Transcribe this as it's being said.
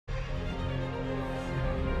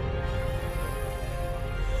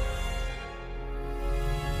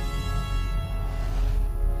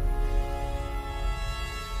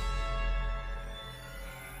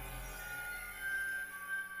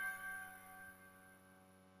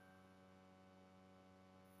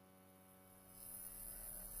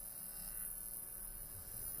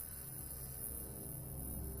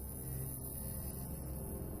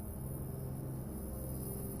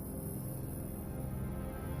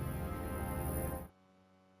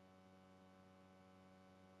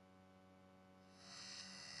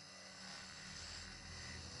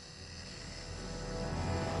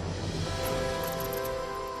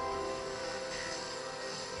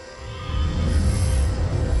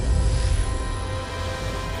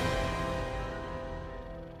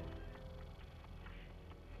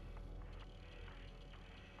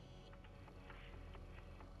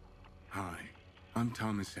I'm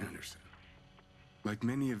Thomas Anderson. Like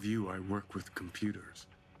many of you, I work with computers.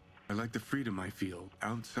 I like the freedom I feel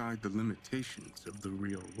outside the limitations of the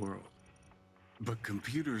real world. But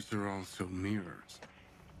computers are also mirrors,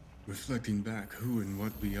 reflecting back who and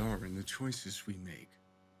what we are and the choices we make,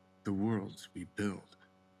 the worlds we build.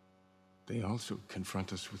 They also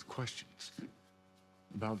confront us with questions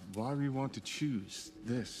about why we want to choose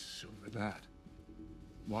this over that,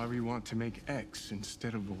 why we want to make X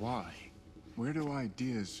instead of Y. Where do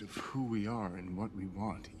ideas of who we are and what we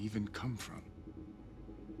want even come from?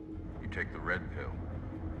 You take the red pill,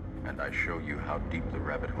 and I show you how deep the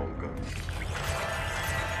rabbit hole goes.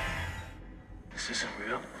 This isn't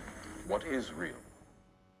real. What is real?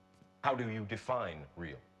 How do you define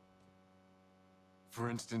real? For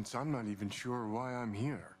instance, I'm not even sure why I'm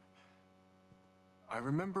here. I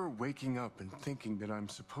remember waking up and thinking that I'm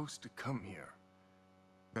supposed to come here,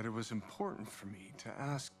 that it was important for me to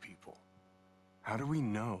ask people, how do we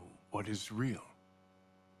know what is real?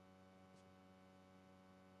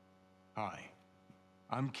 Hi,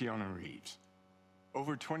 I'm Keanu Reeves.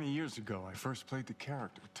 Over 20 years ago, I first played the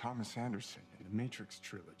character Thomas Anderson in the Matrix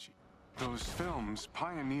trilogy. Those films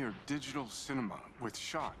pioneered digital cinema with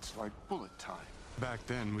shots like bullet time. Back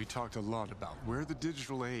then, we talked a lot about where the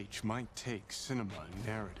digital age might take cinema and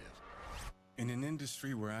narrative. In an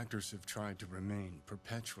industry where actors have tried to remain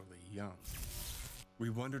perpetually young, we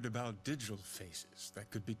wondered about digital faces that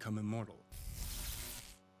could become immortal.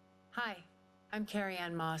 Hi, I'm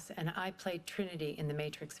Carrie-Anne Moss, and I played Trinity in the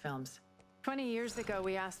Matrix films. 20 years ago,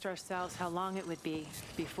 we asked ourselves how long it would be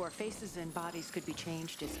before faces and bodies could be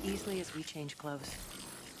changed as easily as we change clothes.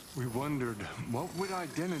 We wondered, what would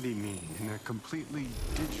identity mean in a completely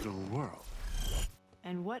digital world?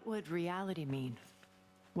 And what would reality mean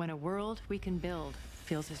when a world we can build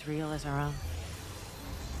feels as real as our own?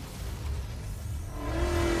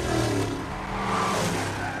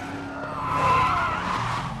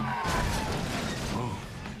 Whoa,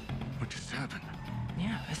 what just happened?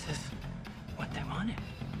 Yeah, this is what they wanted.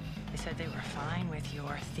 They said they were fine with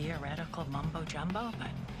your theoretical mumbo-jumbo,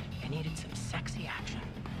 but they needed some sexy action.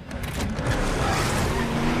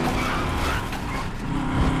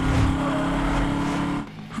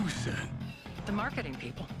 Who said? The marketing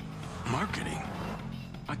people. Marketing?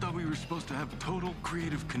 I thought we were supposed to have total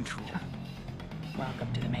creative control.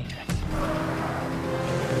 Welcome to the Matrix.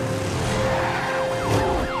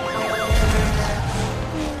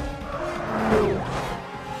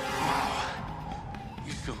 Wow.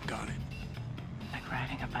 You still got it. Like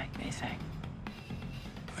riding a bike, they say.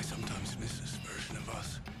 I sometimes miss this version of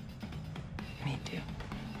us. Me too.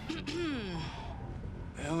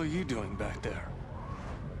 The hell are you doing back there?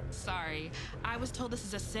 Sorry, I was told this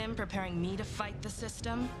is a sim preparing me to fight the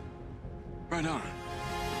system. Right on.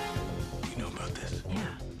 You know about this?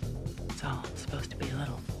 Yeah. It's all supposed to be a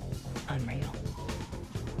little unreal.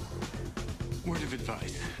 Word of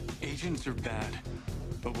advice. Agents are bad.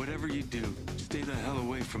 But whatever you do, stay the hell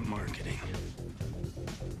away from marketing.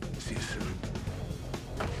 See you soon.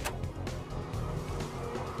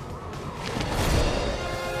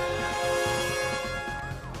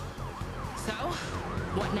 So,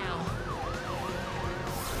 what now?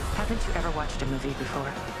 Haven't you ever watched a movie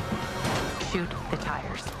before? Shoot the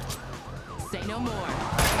tires. Say no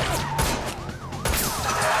more.